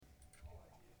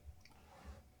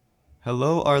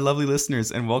Hello, our lovely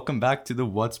listeners, and welcome back to the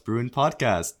What's Bruin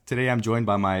podcast. Today I'm joined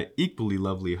by my equally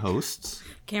lovely hosts,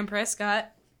 Cam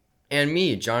Prescott. And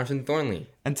me, Jonathon Thornley.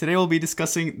 And today we'll be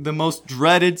discussing the most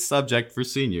dreaded subject for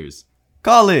seniors,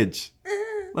 college.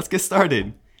 Let's get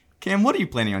started. Cam, what are you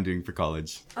planning on doing for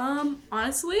college?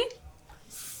 Honestly,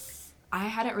 I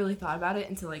hadn't really thought about it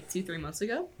until like 2-3 months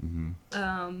ago.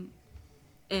 Mm-hmm.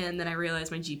 And then I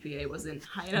realized my GPA wasn't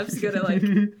high enough to go to like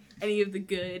any of the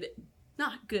good,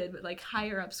 not good, but like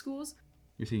higher up schools.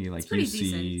 You're thinking like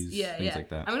UCs, things like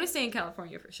that. I'm going to stay in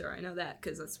California for sure. I know that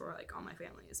because that's where like all my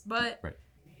family is. But right.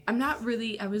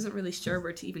 I wasn't really sure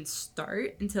where to even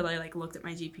start until I like looked at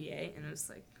my GPA and it was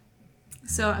like,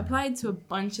 so I applied to a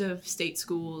bunch of state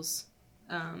schools.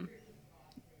 I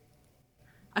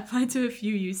applied to a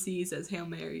few UCs as Hail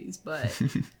Marys, but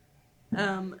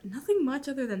nothing much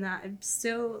other than that. I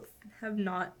still have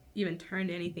not even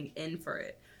turned anything in for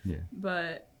it. Yeah.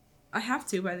 But I have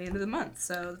to by the end of the month,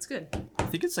 so that's good. I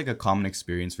think it's like a common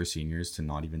experience for seniors to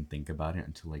not even think about it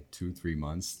until like 2-3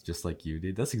 months, just like you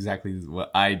did. That's exactly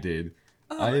what I did.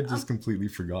 I had just completely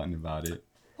forgotten about it.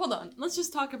 Hold on, let's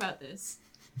just talk about this.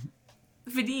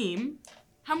 Vadim,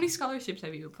 how many scholarships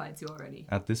have you applied to already?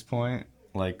 At this point,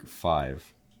 like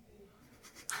 5.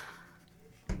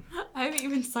 I haven't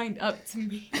even signed up to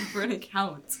make for an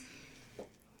account.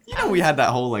 You know, we had that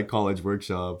whole like college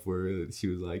workshop where she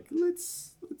was like, let's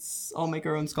all make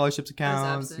our own scholarships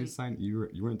accounts. You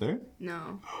weren't there?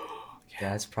 No.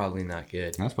 That's probably not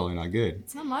good. That's probably not good.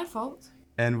 It's not my fault.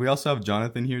 And we also have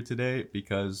Jonathon here today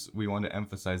because we want to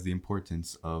emphasize the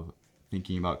importance of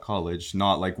thinking about college,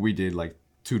 not like we did like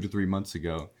 2 to 3 months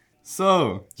ago.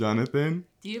 So, Jonathon,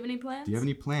 do you have any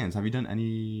plans? Have you done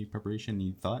any preparation?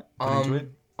 Any thought into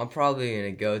it? I'm probably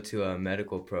gonna go to a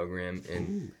medical program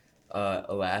in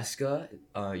Alaska,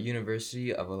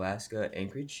 University of Alaska,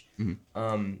 Anchorage.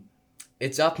 Mm-hmm.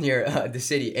 It's up near the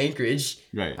city Anchorage.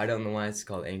 Right. I don't know why it's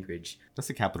called Anchorage. That's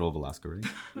the capital of Alaska, right?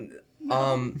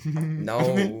 No.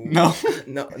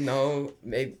 No,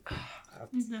 maybe.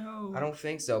 No. I don't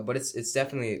think so, but it's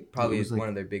definitely probably one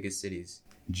of their biggest cities.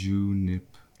 Judah.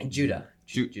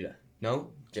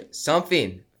 No?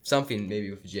 Something maybe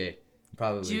with a J.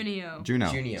 Probably. Juno.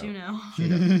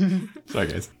 Sorry,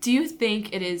 guys. Do you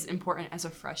think it is important as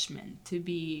a freshman to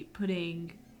be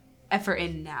putting effort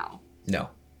in now? No.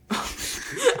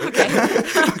 Okay.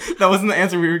 That wasn't the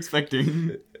answer we were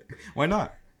expecting. Why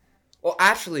not? Well,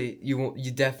 actually, you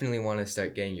definitely want to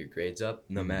start getting your grades up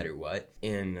no matter what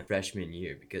in freshman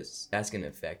year because that's going to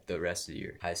affect the rest of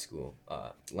your high school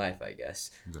life, I guess.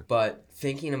 Exactly. But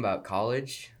thinking about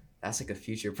college, that's like a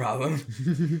future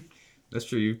problem. That's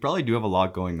true. You probably do have a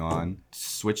lot going on.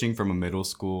 Switching from a middle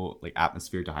school like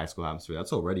atmosphere to high school atmosphere,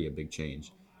 that's already a big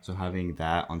change. So having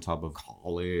that on top of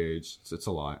college, it's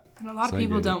a lot. And a lot of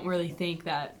people don't really think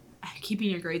that keeping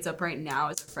your grades up right now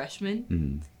as a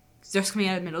freshman, just coming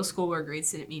out of middle school where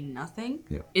grades didn't mean nothing,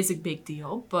 is a big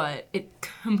deal. But it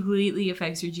completely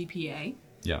affects your GPA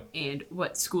and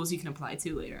what schools you can apply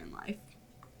to later in life.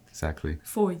 Exactly.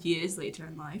 4 years later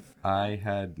in life. I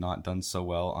had not done so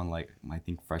well on I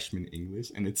think freshman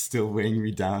English, and it's still weighing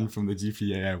me down from the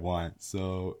GPA I want.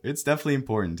 So it's definitely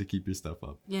important to keep your stuff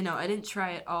up. Yeah, no, I didn't try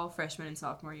it all freshman and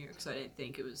sophomore year because I didn't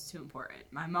think it was too important.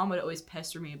 My mom would always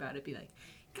pester me about it, be like,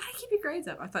 you gotta keep your grades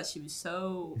up. I thought she was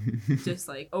so just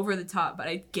like over the top, but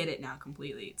I get it now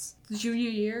completely. It's junior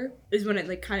year is when it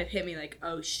like kind of hit me like,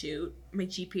 oh shoot, my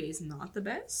GPA is not the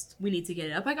best. We need to get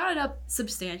it up. I got it up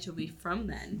substantially from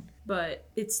then, but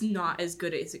it's not as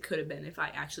good as it could have been if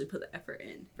I actually put the effort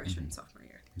in freshman and sophomore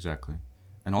year. Exactly.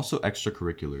 And also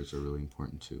extracurriculars are really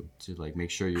important too. To like make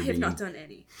sure you're I have not done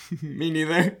any. Me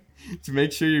neither. To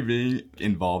make sure you're being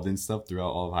involved in stuff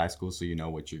throughout all of high school so you know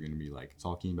what you're going to be like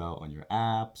talking about on your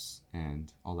apps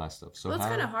and all that stuff. So it's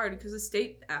kind of hard because the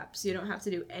state apps, you don't have to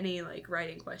do any like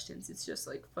writing questions. It's just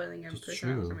like filling in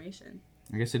personal information.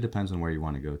 I guess it depends on where you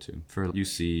want to go to. For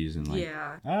UCs and like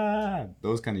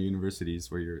those kind of universities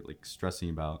where you're like stressing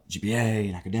about GPA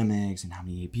and academics and how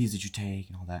many APs did you take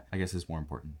and all that. I guess it's more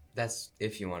important. That's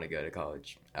if you want to go to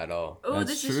college at all. Oh,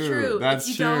 this is true. That's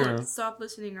if you true. Don't, stop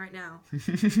listening right now.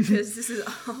 Because this is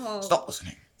all... Stop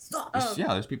listening. Stop.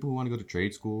 There's people who want to go to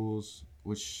trade schools,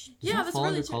 which that's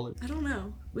really college. I don't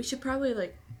know. We should probably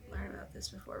like learn about this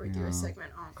before we do a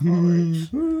segment on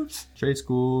college. Trade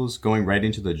schools, going right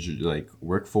into the like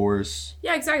workforce.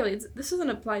 Yeah, exactly. This doesn't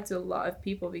apply to a lot of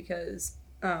people because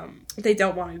they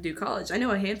don't want to do college. I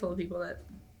know a handful of people that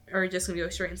are just going to go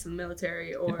straight into the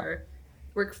military or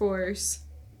workforce,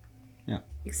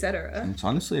 etc. And it's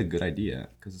honestly a good idea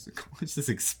because college is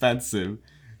expensive.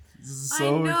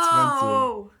 So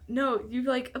expensive. No, you've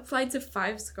like applied to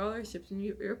 5 scholarships and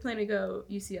you're planning to go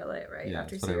UCLA, right? Yeah,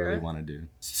 after that's what Sierra? I really want to do.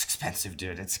 It's expensive,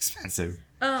 dude. It's expensive.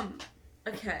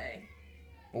 Okay.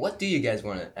 What do you guys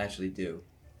want to actually do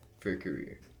for a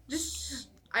career?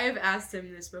 I have asked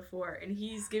him this before, and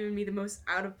he's given me the most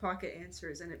out-of-pocket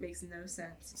answers, and it makes no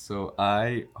sense. So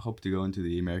I hope to go into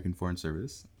the American Foreign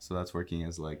Service. So that's working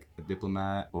as like a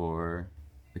diplomat or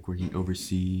like working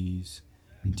overseas,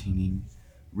 maintaining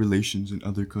relations in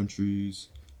other countries.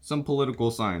 Some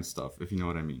political science stuff, if you know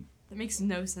what I mean. That makes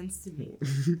no sense to me.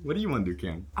 What do you want to do,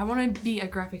 Cam? I want to be a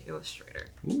graphic illustrator.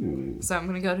 Ooh. So I'm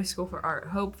going to go to school for art,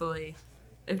 hopefully.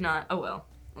 If not, oh well.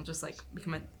 I'll just like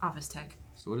become an office tech.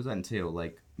 So what does that entail?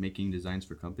 Like making designs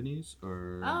for companies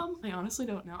or? I honestly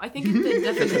don't know. I think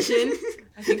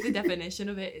the definition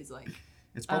of it is like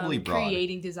it's probably broad.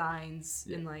 Creating designs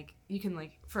and like you can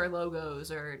like for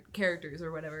logos or characters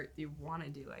or whatever you want to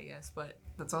do, I guess. But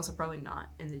that's also probably not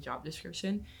in the job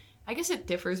description. I guess it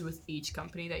differs with each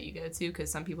company that you go to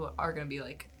because some people are going to be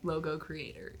like logo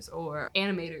creators or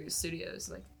animators, studios.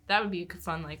 Like that would be a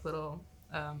fun like little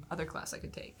other class I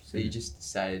could take. So you just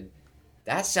decided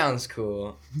that sounds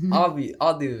cool.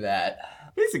 I'll do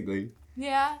that. Basically.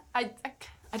 Yeah, I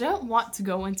don't want to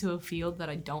go into a field that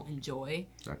I don't enjoy.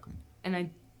 Exactly. And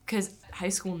because high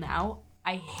school now,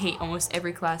 I hate almost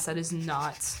every class that is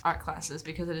not art classes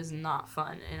because it is not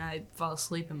fun and I fall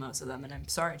asleep in most of them and I'm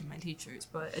sorry to my teachers,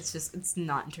 but it's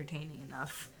not entertaining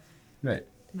enough. Right.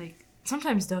 Like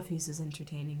sometimes Duffy's is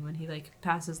entertaining when he like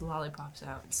passes lollipops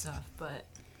out and stuff, but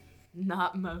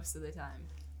not most of the time.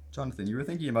 Jonathan, you were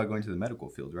thinking about going to the medical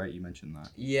field, right? You mentioned that.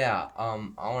 Yeah, I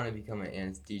want to become an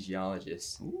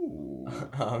anesthesiologist. Ooh.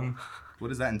 What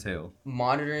does that entail?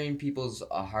 Monitoring people's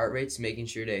heart rates, making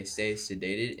sure they stay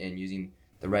sedated, and using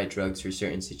the right drugs for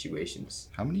certain situations.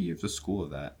 How many years of school of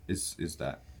that is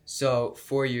that? So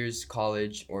 4 years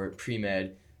college or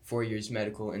pre-med, 4 years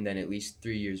medical, and then at least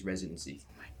 3 years residency.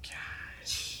 Oh my god.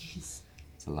 Jeez.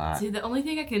 It's a lot. See, the only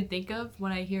thing I can think of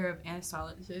when I hear of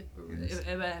anesthesiologist,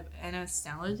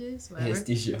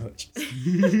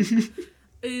 Anesthesiologist.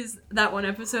 is that one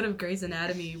episode of Grey's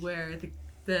Anatomy where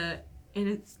can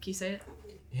you say it?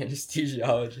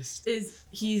 Anesthesiologist.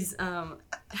 He's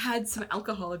had some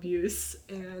alcohol abuse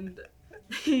and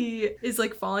he is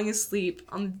like falling asleep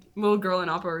on the little girl in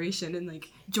operation and like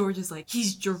George is like,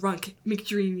 he's drunk,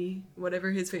 McDreamy,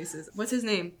 whatever his face is. What's his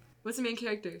name? What's the main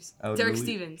characters? Derek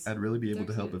Stevens. I'd really be able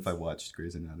to help if I watched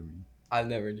Grey's Anatomy. I've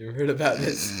never even heard about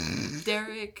this.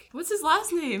 Derek. What's his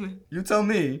last name? You tell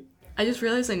me. I just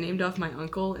realized I named off my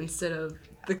uncle instead of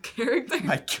the character. Oh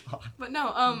my god. But no,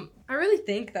 I really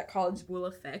think that high school will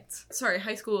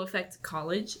affect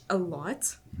college a lot.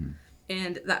 Mm-hmm.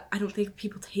 And that I don't think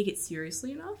people take it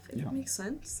seriously enough, if that makes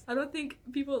sense. I don't think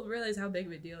people realize how big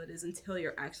of a deal it is until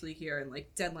you're actually here and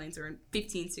like deadlines are in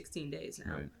 15, 16 days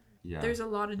now. Right. Yeah. There's a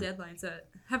lot of deadlines that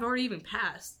have already even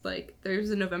passed. Like,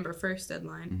 there's a November 1st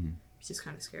deadline, which is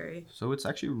kind of scary. So it's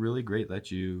actually really great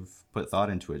that you've put thought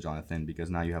into it, Jonathan,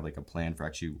 because now you have, like, a plan for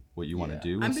actually what you want to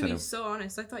do. I'm going to be so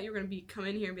honest. I thought you were going to come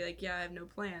in here and be like, yeah, I have no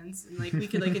plans. And, like, we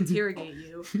could, like, interrogate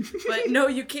you. But, no,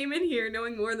 you came in here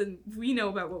knowing more than we know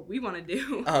about what we want to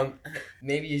do.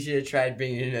 Maybe you should have tried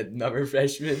bringing in another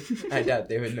freshman. I doubt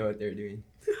they would know what they're doing.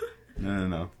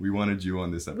 No. We wanted you on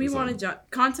this episode.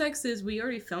 Context is we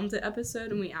already filmed the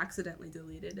episode and we accidentally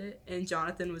deleted it. And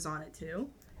Jonathan was on it too.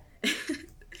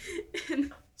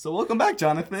 So welcome back,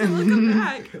 Jonathan. Welcome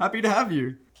back. Happy to have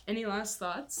you. Any last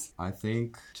thoughts? I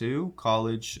think, too,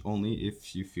 college only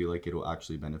if you feel like it'll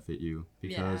actually benefit you.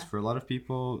 Because for a lot of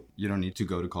people, you don't need to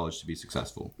go to college to be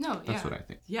successful. No, That's what I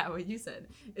think. Yeah, what you said.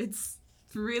 It's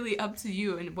really up to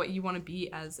you and what you want to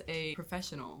be as a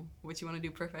professional, what you want to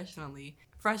do professionally.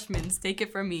 Freshmen, take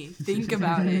it from me. Think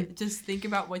about it. Just think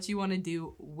about what you want to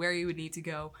do, where you would need to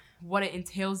go, what it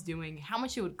entails doing, how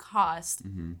much it would cost.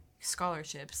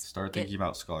 Scholarships. Start thinking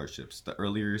about scholarships. The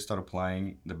earlier you start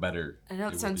applying, the better. I know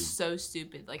it sounds so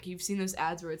stupid. Like, you've seen those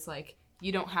ads where it's like,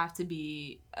 you don't have to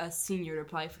be a senior to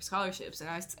apply for scholarships. And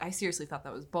I seriously thought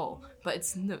that was bull. But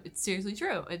it's seriously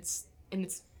true. It's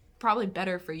probably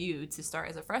better for you to start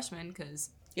as a freshman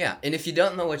because... Yeah, and if you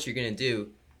don't know what you're going to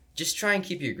do, just try and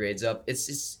keep your grades up.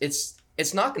 It's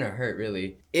not going to hurt,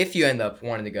 really. If you end up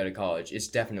wanting to go to college, it's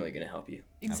definitely going to help you.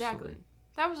 Exactly. Absolutely.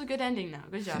 That was a good ending now.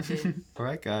 Good job, dude. All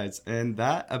right, guys. And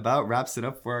that about wraps it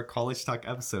up for our College Talk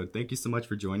episode. Thank you so much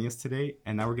for joining us today.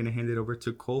 And now we're going to hand it over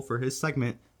to Cole for his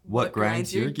segment, What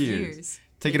Grinds Your Gears?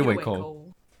 Take it away,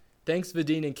 Cole. Thanks,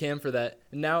 Vadim and Cam, for that.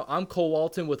 And now I'm Cole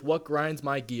Walton with What Grinds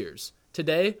My Gears.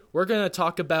 Today, we're going to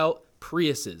talk about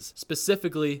Priuses,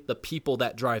 specifically the people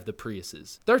that drive the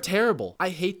Priuses. They're terrible. I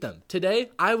hate them. Today,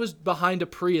 I was behind a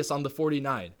Prius on the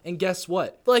 49, and guess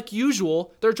what? Like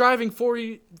usual, they're driving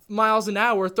 40 miles an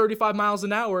hour, 35 miles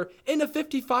an hour in a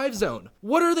 55 zone.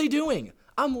 What are they doing?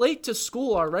 I'm late to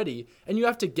school already, and you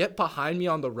have to get behind me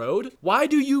on the road? Why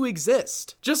do you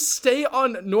exist? Just stay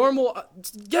on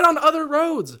get on other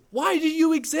roads. Why do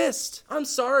you exist? I'm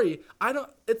sorry.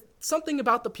 Something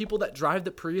about the people that drive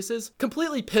the Priuses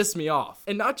completely piss me off.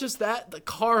 And not just that, the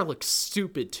car looks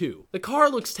stupid too. The car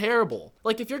looks terrible.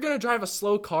 Like if you're gonna drive a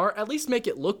slow car, at least make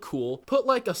it look cool. Put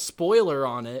like a spoiler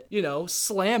on it,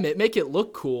 slam it, make it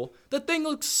look cool. The thing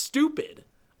looks stupid.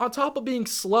 On top of being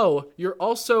slow, you're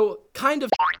also kind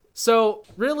of so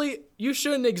really, you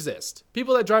shouldn't exist.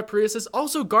 People that drive Priuses,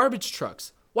 also garbage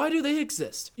trucks. Why do they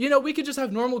exist? We could just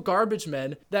have normal garbage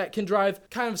men that can drive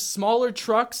kind of smaller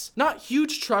trucks, not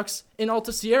huge trucks in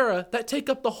Alta Sierra that take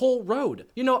up the whole road.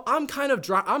 I'm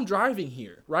I'm driving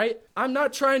here, right? I'm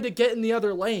not trying to get in the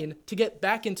other lane to get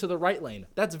back into the right lane.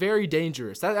 That's very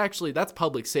dangerous. That's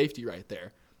public safety right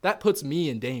there. That puts me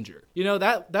in danger.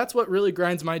 That's what really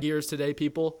grinds my gears today,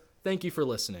 people. Thank you for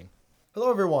listening. Hello,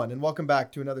 everyone, and welcome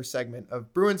back to another segment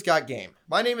of Bruin's Got Game.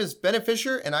 My name is Bennett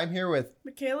Fisher, and I'm here with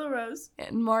Mikala Rose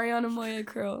and Marianna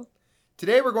Moya-Krill.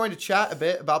 Today, we're going to chat a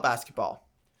bit about basketball.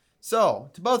 So,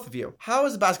 to both of you, how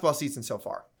is the basketball season so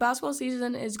far? Basketball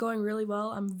season is going really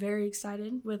well. I'm very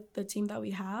excited with the team that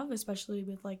we have, especially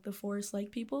with the Forest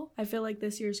Lake people. I feel like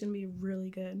this year is going to be really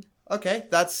good. Okay,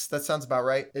 that sounds about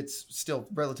right. It's still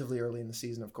relatively early in the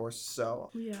season, of course.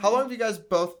 So, yeah. How long have you guys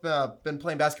both been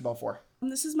playing basketball for?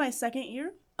 This is my second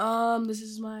year. This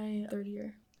is my third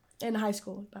year in high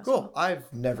school basketball. Cool.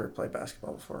 I've never played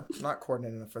basketball before. I'm not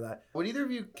coordinated enough for that. Would either of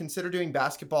you consider doing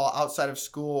basketball outside of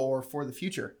school or for the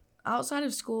future? Outside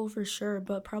of school for sure,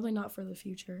 but probably not for the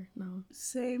future, no.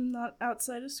 Same, not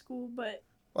outside of school, but...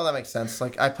 Well, that makes sense.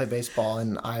 I play baseball,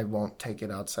 and I won't take it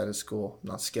outside of school. I'm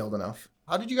not skilled enough.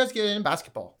 How did you guys get in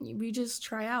basketball? We just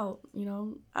try out,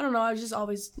 I don't know, I just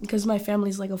always... Because my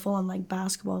family's a full-on,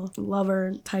 basketball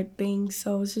lover type thing,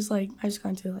 so it's just I just got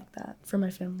into it like that for my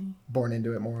family. Born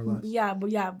into it, more or less. Yeah,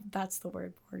 that's the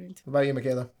word, born into it. What about you,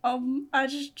 Mikala? I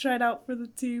just tried out for the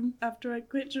team after I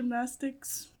quit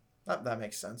gymnastics. That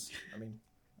makes sense.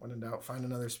 When in doubt, find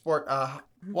another sport.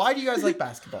 Why do you guys like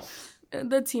basketball?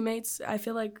 The teammates. I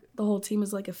feel like the whole team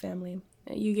is like a family.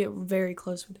 You get very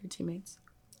close with your teammates.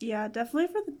 Yeah, definitely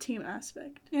for the team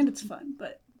aspect. And it's fun,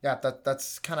 but... Yeah,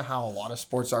 that's kind of how a lot of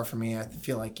sports are for me. I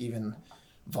feel like even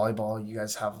volleyball, you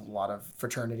guys have a lot of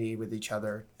fraternity with each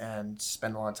other and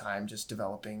spend a lot of time just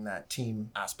developing that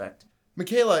team aspect.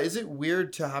 Mikala, is it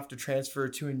weird to have to transfer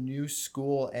to a new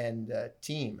school and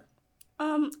team?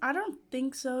 I don't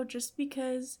think so, just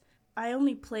because I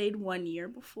only played 1 year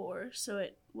before, so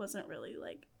it wasn't really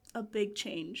a big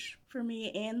change for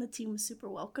me, and the team was super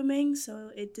welcoming, so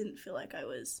it didn't feel like I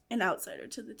was an outsider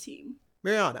to the team.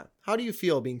 Marianna, how do you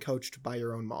feel being coached by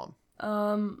your own mom?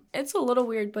 It's a little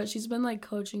weird, but she's been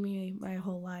coaching me my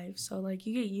whole life, so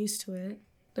you get used to it.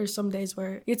 There's some days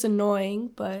where it's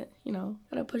annoying, but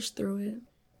gotta push through it.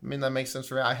 That makes sense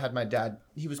for me. I had my dad,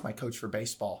 he was my coach for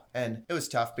baseball, and it was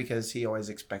tough because he always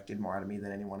expected more out of me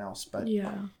than anyone else. But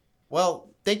yeah. Well,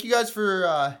 thank you guys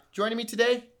for joining me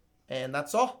today, and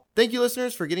that's all. Thank you,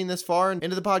 listeners, for getting this far into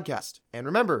the podcast. And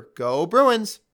remember, go Bruins!